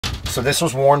So this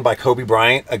was worn by Kobe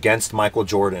Bryant against Michael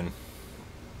Jordan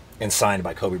and signed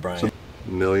by Kobe Bryant.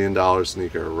 $1 million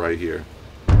sneaker right here.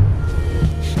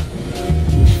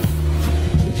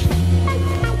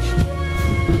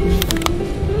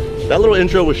 That little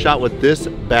intro was shot with this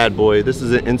bad boy. This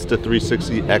is an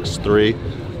Insta360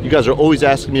 X3. You guys are always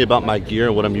asking me about my gear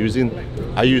and what I'm using.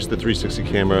 I use the 360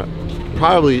 camera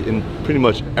probably in pretty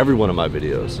much every one of my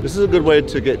videos. This is a good way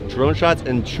to get drone shots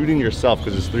and shooting yourself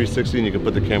because it's 360 and you can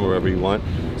put the camera wherever you want.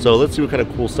 So let's see what kind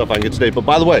of cool stuff I can get today. But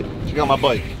by the way, check out my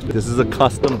bike. This is a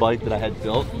custom bike that I had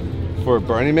built for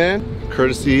Burning Man,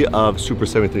 courtesy of Super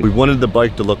 73. We wanted the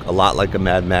bike to look a lot like a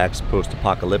Mad Max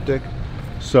post-apocalyptic.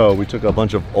 So we took a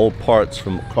bunch of old parts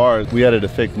from cars. We added a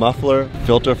fake muffler,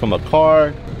 filter from a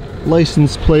car,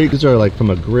 license plate. These are like from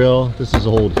a grill. This is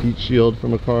a whole heat shield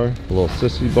from a car. A little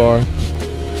sissy bar.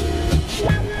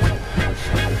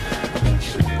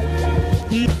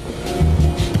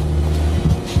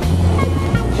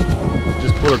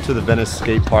 Just pulled up to the Venice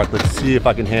skate park. Let's see if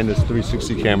I can hand this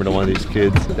 360 camera to one of these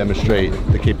kids, demonstrate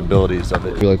the capabilities of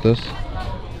it. You like this?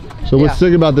 So what's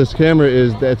sick about this camera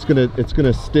is that it's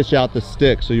gonna stitch out the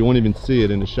stick, so you won't even see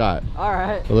it in the shot. All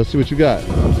right. So let's see what you got.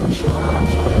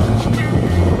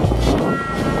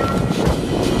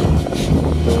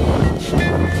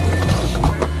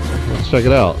 Let's check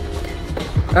it out.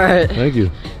 All right. Thank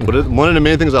you. But one of the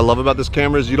main things I love about this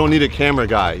camera is you don't need a camera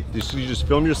guy. You just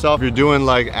film yourself. If you're doing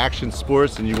like action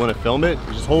sports and you want to film it,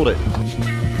 you just hold it.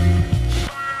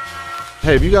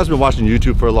 Hey, if you guys have been watching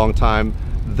YouTube for a long time,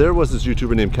 there was this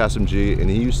YouTuber named Kasim G, and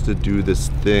he used to do this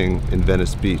thing in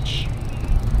Venice Beach.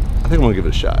 I think I'm gonna give it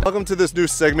a shot. Welcome to this new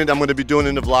segment I'm gonna be doing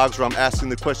in the vlogs where I'm asking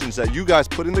the questions that you guys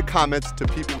put in the comments to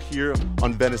people here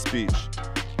on Venice Beach.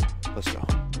 Let's go.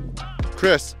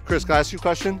 Chris, can I ask you a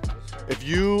question? If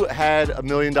you had $1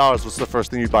 million, what's the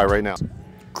first thing you'd buy right now?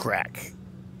 Crack.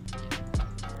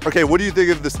 Okay, what do you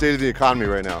think of the state of the economy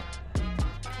right now?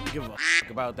 Give a f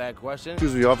about that question.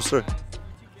 Excuse me, officer.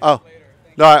 Oh,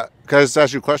 no, can I just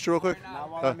ask you a question real quick?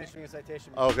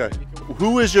 Okay.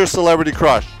 Who is your celebrity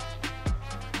crush?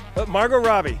 Margot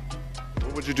Robbie.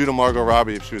 What would you do to Margot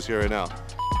Robbie if she was here right now?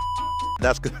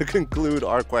 That's going to conclude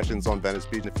our questions on Venice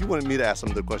Beach. And if you wanted me to ask some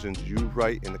of the questions you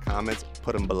write in the comments,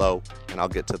 put them below and I'll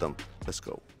get to them. Let's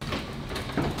go.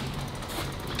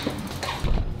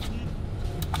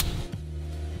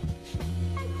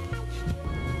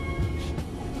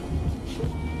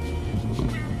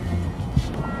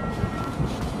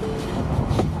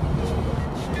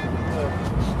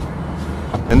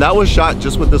 And that was shot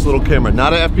just with this little camera,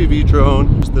 not an FPV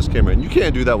drone, just this camera. And you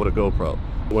can't do that with a GoPro.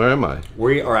 Where am I?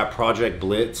 We are at Project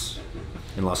Blitz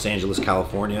in Los Angeles,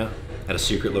 California, at a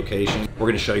secret location. We're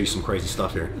gonna show you some crazy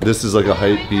stuff here. This is like a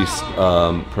hype beast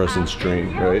person's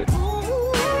dream, right?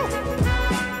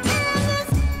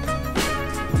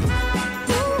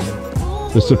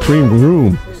 The Supreme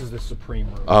Room. This is the Supreme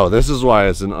Room. Oh, this is why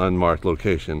it's an unmarked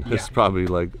location. Yeah. It's probably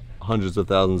like hundreds of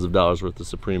thousands of dollars worth of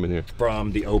Supreme in here.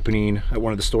 From the opening at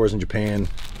one of the stores in Japan. I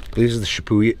believe this is the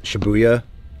Shibuya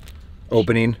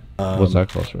opening. What's that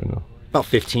cost right now? About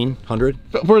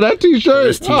 $1,500. For that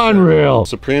t-shirt? T-shirt. Unreal.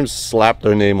 Supreme slapped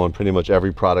their name on pretty much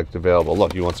every product available.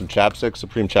 Look, you want some chapstick?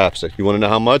 Supreme chapstick. You want to know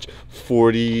how much?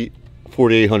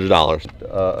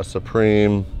 $4,800. A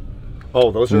Supreme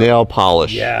those are nail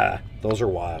polish. Yeah, those are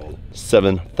wild.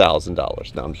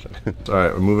 $7,000. No, I'm just joking. All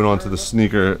right, we're moving on to the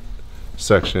sneaker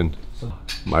section.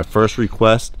 My first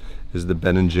request is the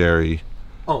Ben & Jerry.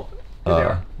 Oh, here they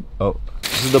are. Oh,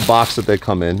 this is the box that they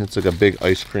come in. It's like a big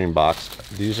ice cream box.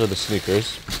 These are the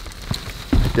sneakers.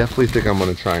 I definitely think I'm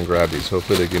gonna try and grab these.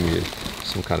 Hopefully they give me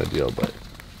some kind of deal, but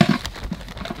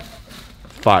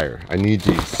fire. I need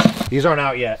these. These aren't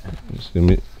out yet.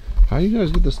 How do you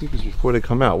guys get the sneakers before they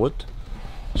come out? What's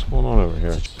going on over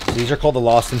here? These are called the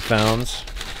Lost and Founds.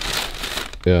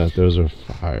 Yeah, those are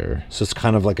fire. So it's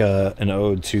kind of like an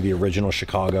ode to the original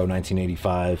Chicago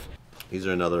 1985. These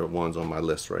are another ones on my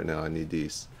list right now. I need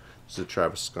these. This is a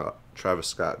Travis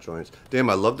Scott joints. Damn,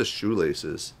 I love the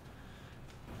shoelaces.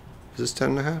 Is this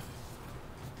 10 and a half?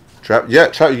 You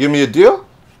give me a deal?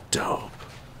 Dope.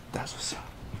 That's what's up.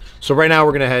 So right now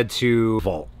we're gonna head to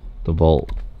Vault. The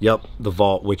Vault. Yep, the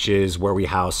Vault, which is where we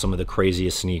house some of the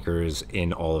craziest sneakers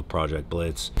in all of Project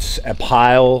Blitz. It's a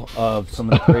pile of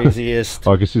some of the craziest.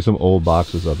 Oh, I can see some old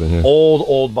boxes up in here.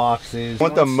 Old boxes. I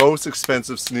want the most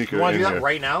expensive sneaker. You want to do that here.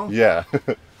 right now? Yeah.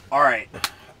 All right.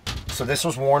 So this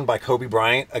was worn by Kobe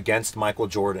Bryant against Michael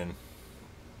Jordan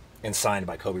and signed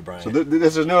by Kobe Bryant. So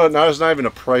there's not even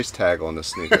a price tag on this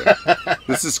sneaker.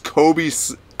 This is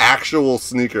Kobe's actual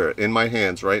sneaker in my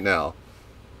hands right now.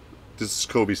 This is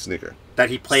Kobe's sneaker. That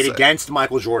he played against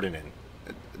Michael Jordan in.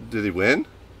 Did he win?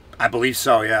 I believe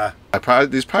so, yeah.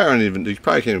 These probably aren't even, you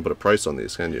probably can't even put a price on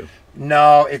these, can you?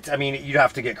 No, I mean, you'd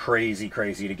have to get crazy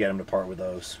to get them to part with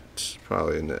those. It's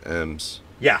probably in the M's.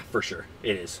 Yeah, for sure.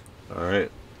 It is. All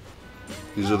right.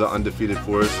 These are the undefeated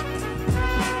fours.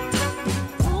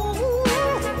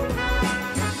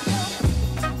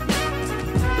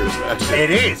 It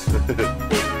is.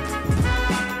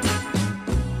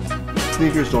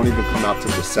 Sneakers don't even come out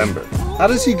till December. How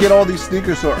does he get all these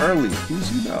sneakers so early?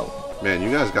 Who's you know? Man,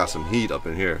 you guys got some heat up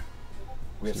in here.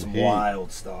 We have some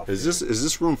wild stuff. Is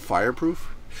this room fireproof?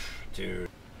 Dude.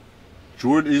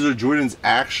 These are Jordan's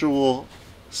actual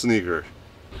sneaker.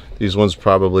 These ones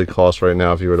probably cost right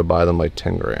now, if you were to buy them, like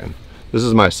 10 grand. This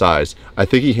is my size. I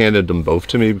think he handed them both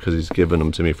to me because he's giving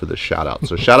them to me for the shout out.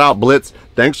 So shout out Blitz.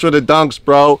 Thanks for the dunks,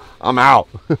 bro. I'm out.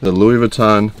 The Louis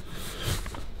Vuitton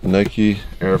Nike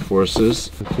Air Forces.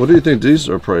 What do you think these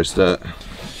are priced at?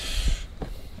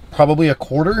 Probably a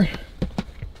quarter.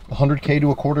 100K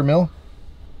to a quarter mil.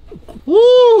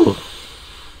 Woo!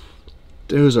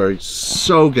 Those are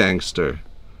so gangster.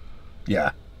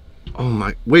 Yeah. Oh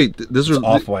my, wait, this is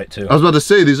Off-White too. I was about to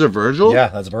say, these are Virgil? Yeah,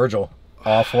 that's Virgil.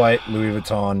 Off-White, Louis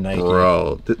Vuitton, Nike.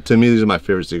 Bro, to me, these are my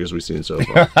favorite sneakers we've seen so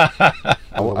far.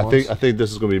 I think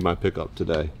this is gonna be my pickup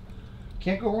today.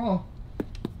 Can't go wrong.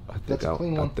 I think That's a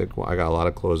clean one. I think I got a lot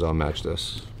of clothes. I'll match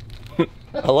this.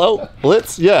 Hello,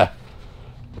 Blitz? Yeah.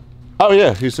 Oh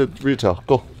yeah, he said retail.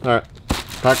 Cool. All right,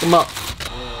 pack them up.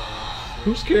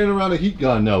 Who's carrying around a heat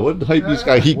gun? No, what hype these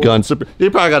got heat gun? They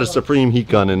probably got a Supreme heat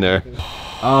gun in there.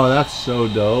 Oh, that's so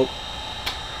dope.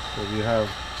 What do you have?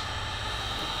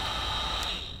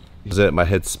 Is it? My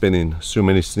head's spinning. So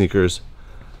many sneakers.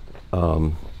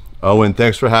 Owen,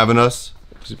 thanks for having us.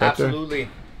 Is he back Absolutely.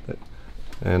 there?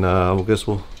 And I guess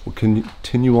we'll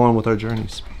continue on with our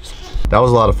journeys. That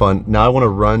was a lot of fun. Now I want to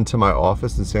run to my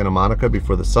office in Santa Monica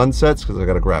before the sun sets because I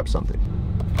got to grab something.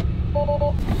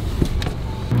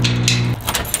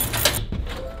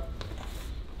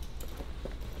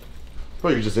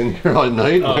 Bro, you're just in here all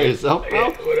night by yourself,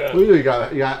 bro? What do you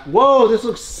got? Whoa, this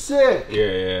looks sick.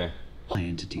 Yeah.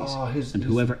 Entities Oh, and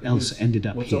whoever else ended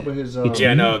up what's here. up with his, It's Yeah,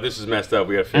 me, no, this is messed up.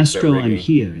 We gotta fix that Astro. I'm rigging.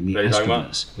 here in the Is that what you're talking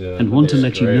about? Astroverse and want to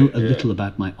let you know great, a little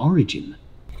about my origin.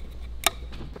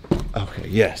 Okay,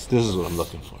 yes, this is what I'm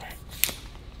looking for.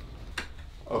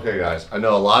 Okay, guys, I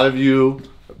know a lot of you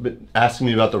have been asking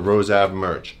me about the Rose Ave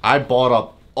merch. I bought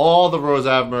up all the Rose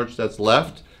Ave merch that's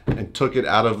left and took it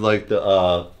out of like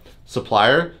the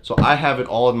supplier, so I have it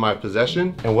all in my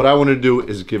possession. And what I want to do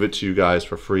is give it to you guys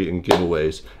for free in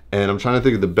giveaways. And I'm trying to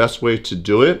think of the best way to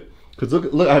do it. Because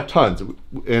look, I have tons,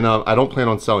 and I don't plan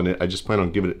on selling it. I just plan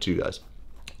on giving it to you guys.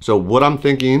 So what I'm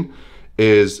thinking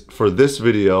is for this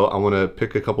video, I want to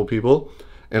pick a couple people,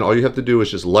 and all you have to do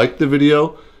is just like the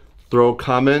video, throw a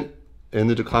comment in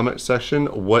the comment section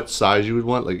what size you would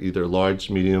want, like either large,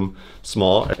 medium,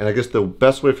 small. And I guess the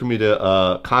best way for me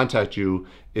to contact you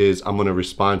is I'm going to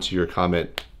respond to your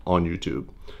comment on YouTube.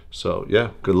 So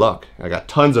yeah, good luck. I got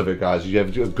tons of it, guys. You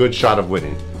have a good shot of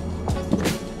winning.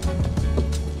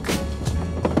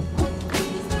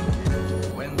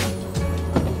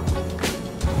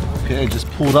 Okay, I just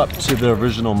pulled up to the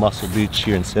original Muscle Beach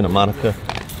here in Santa Monica,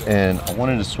 and I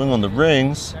wanted to swing on the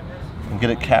rings and get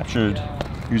it captured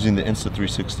using the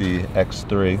Insta360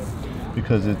 X3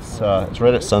 because it's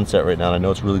right at sunset right now, and I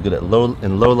know it's really good at low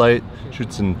light.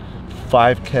 Shoots in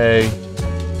 5K.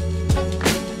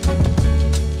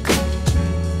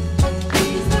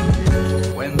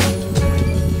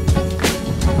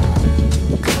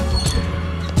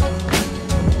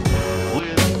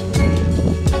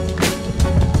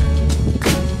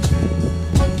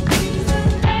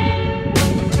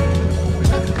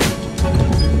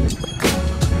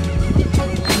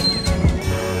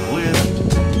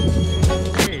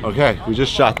 Okay, we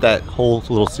just shot that whole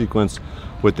little sequence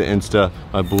with the Insta.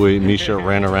 My boy Misha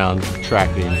ran around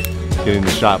tracking, getting the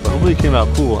shot, but hopefully it came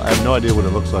out cool. I have no idea what it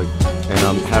looks like, and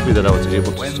I'm happy that I was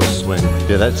able to still swing.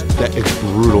 Yeah, it's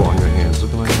brutal on your hands.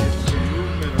 Look at my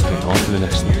hands. Okay, on to the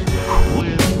next thing.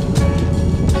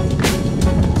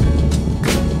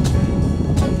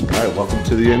 All right, welcome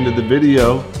to the end of the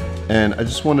video. And I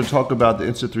just want to talk about the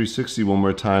Insta360 one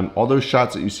more time. All those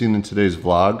shots that you've seen in today's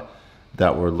vlog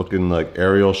that were looking like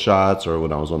aerial shots or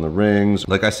when I was on the rings.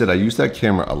 Like I said, I use that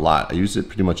camera a lot. I use it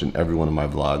pretty much in every one of my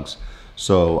vlogs.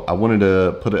 So I wanted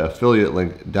to put an affiliate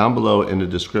link down below in the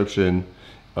description.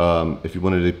 If you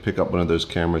wanted to pick up one of those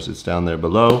cameras, it's down there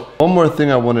below. One more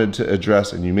thing I wanted to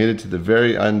address, and you made it to the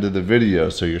very end of the video,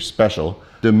 so you're special.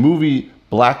 The movie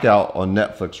Blackout on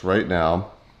Netflix right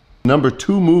now.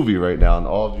 #2 movie right now in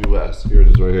all of US. Here it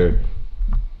is right here.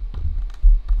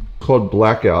 Called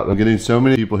Blackout. I'm getting so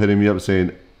many people hitting me up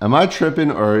saying, Am I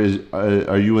tripping, or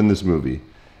are you in this movie?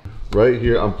 Right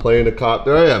here, I'm playing a cop.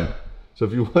 There I am. So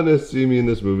if you want to see me in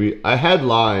this movie, I had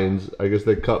lines. I guess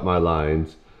they cut my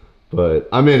lines, but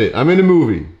I'm in it. I'm in a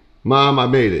movie. Mom, I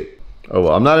made it. Oh,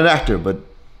 well, I'm not an actor, but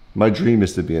my dream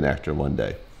is to be an actor one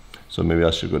day. So maybe I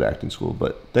should go to acting school.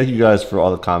 But thank you guys for all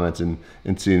the comments and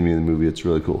seeing me in the movie. It's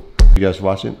really cool. You guys for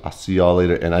watching. I'll see y'all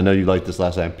later. And I know you liked this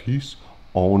last time. Peace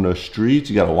on the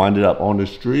streets. You got to wind it up on the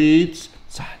streets.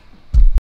 Sign.